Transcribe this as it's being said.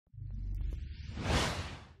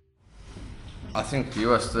I think he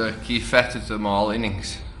was the key factor to my whole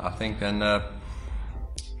innings. I think, and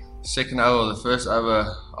second over, the first over,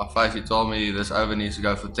 he told me this over needs to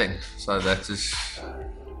go for 10. So that just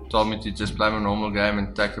told me to just play my normal game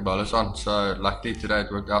and take the bowlers on. So luckily today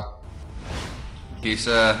it worked out. He's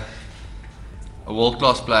a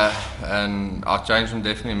world-class player, and our change room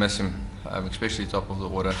definitely miss him, especially top of the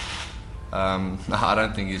order. I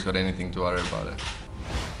don't think he's got anything to worry about it.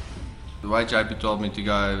 The way JP told me to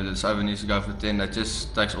go, this over needs to go for 10, that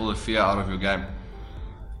just takes all the fear out of your game.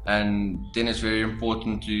 And then it's very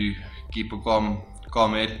important to keep a calm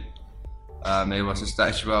head. There was a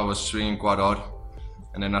stage where I was swinging quite hard,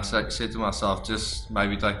 and then I said to myself, just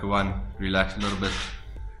maybe take a one, relax a little bit.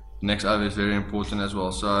 The next over is very important as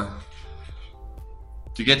well. So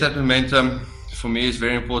to get that momentum, for me it's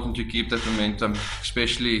very important to keep that momentum,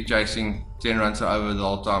 especially chasing 10 runs over the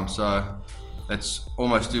whole time. So that's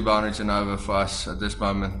almost 2 boundaries and over for us at this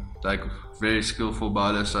moment. Like very skillful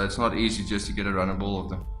bowlers, so it's not easy just to get a running ball of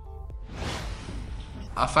them.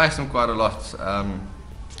 I faced them quite a lot,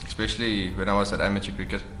 especially when I was at amateur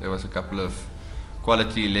cricket. There was a couple of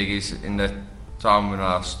quality leggies in that time when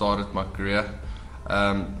I started my career.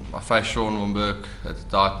 I faced Sean Womberg at the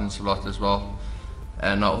Titans a lot as well,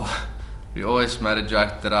 and we always made a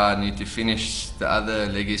joke that I need to finish the other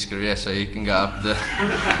leggie's career so he can go up the.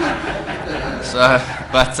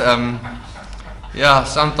 Yeah,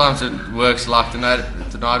 sometimes it works. Like tonight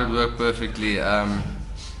it worked perfectly,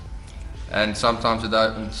 and sometimes it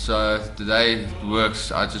doesn't. So today it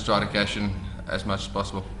works. I just try to cash in as much as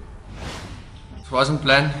possible. It wasn't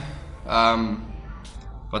planned,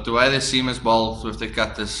 but the way the seamers bowl with their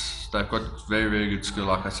cutters, they've got very, very good skill,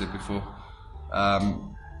 like I said before.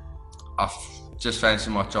 I've just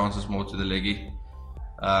fancied my chances more to the leggie.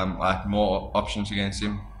 I had more options against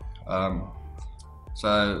him.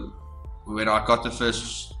 So when I got the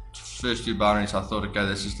first 2 boundaries, I thought, okay,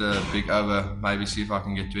 this is the big over. Maybe see if I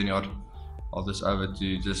can get 20 odd of this over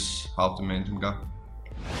to just help the momentum go.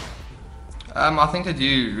 I think that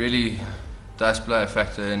you really does play a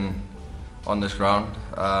factor on this ground.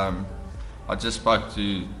 I just spoke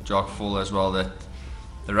to Jock Full as well that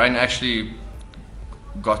the rain actually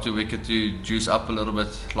got the wicket to juice up a little bit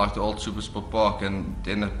like the old Supersport Park, and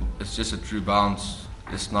then it's just a true bounce.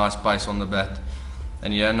 It's nice pace on the bat,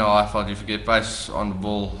 and yeah, no, I felt if you get pace on the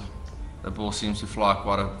ball seems to fly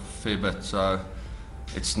quite a fair bit. So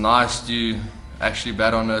it's nice to actually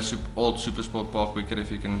bat on a old Supersport Park wicket,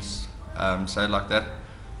 if you can say it like that.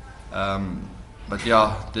 But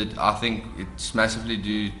yeah, I think it's massively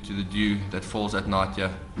due to the dew that falls at night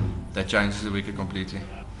here that changes the wicket completely.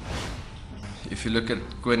 If you look at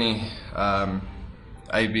Quinny,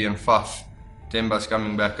 AB and Faf, Temba's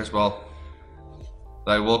coming back as well.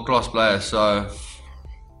 They're world-class players, so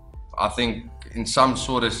I think in some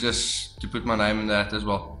sort it's just to put my name in that as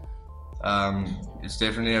well. It's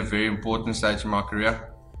definitely a very important stage in my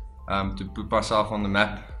career, to put myself on the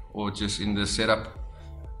map or just in the setup.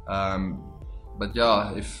 But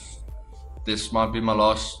yeah, if this might be my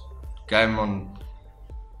last game on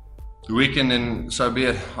the weekend, then so be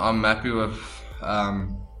it. I'm happy with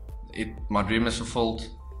it. My dream is fulfilled.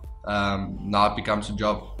 Now it becomes a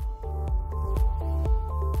job.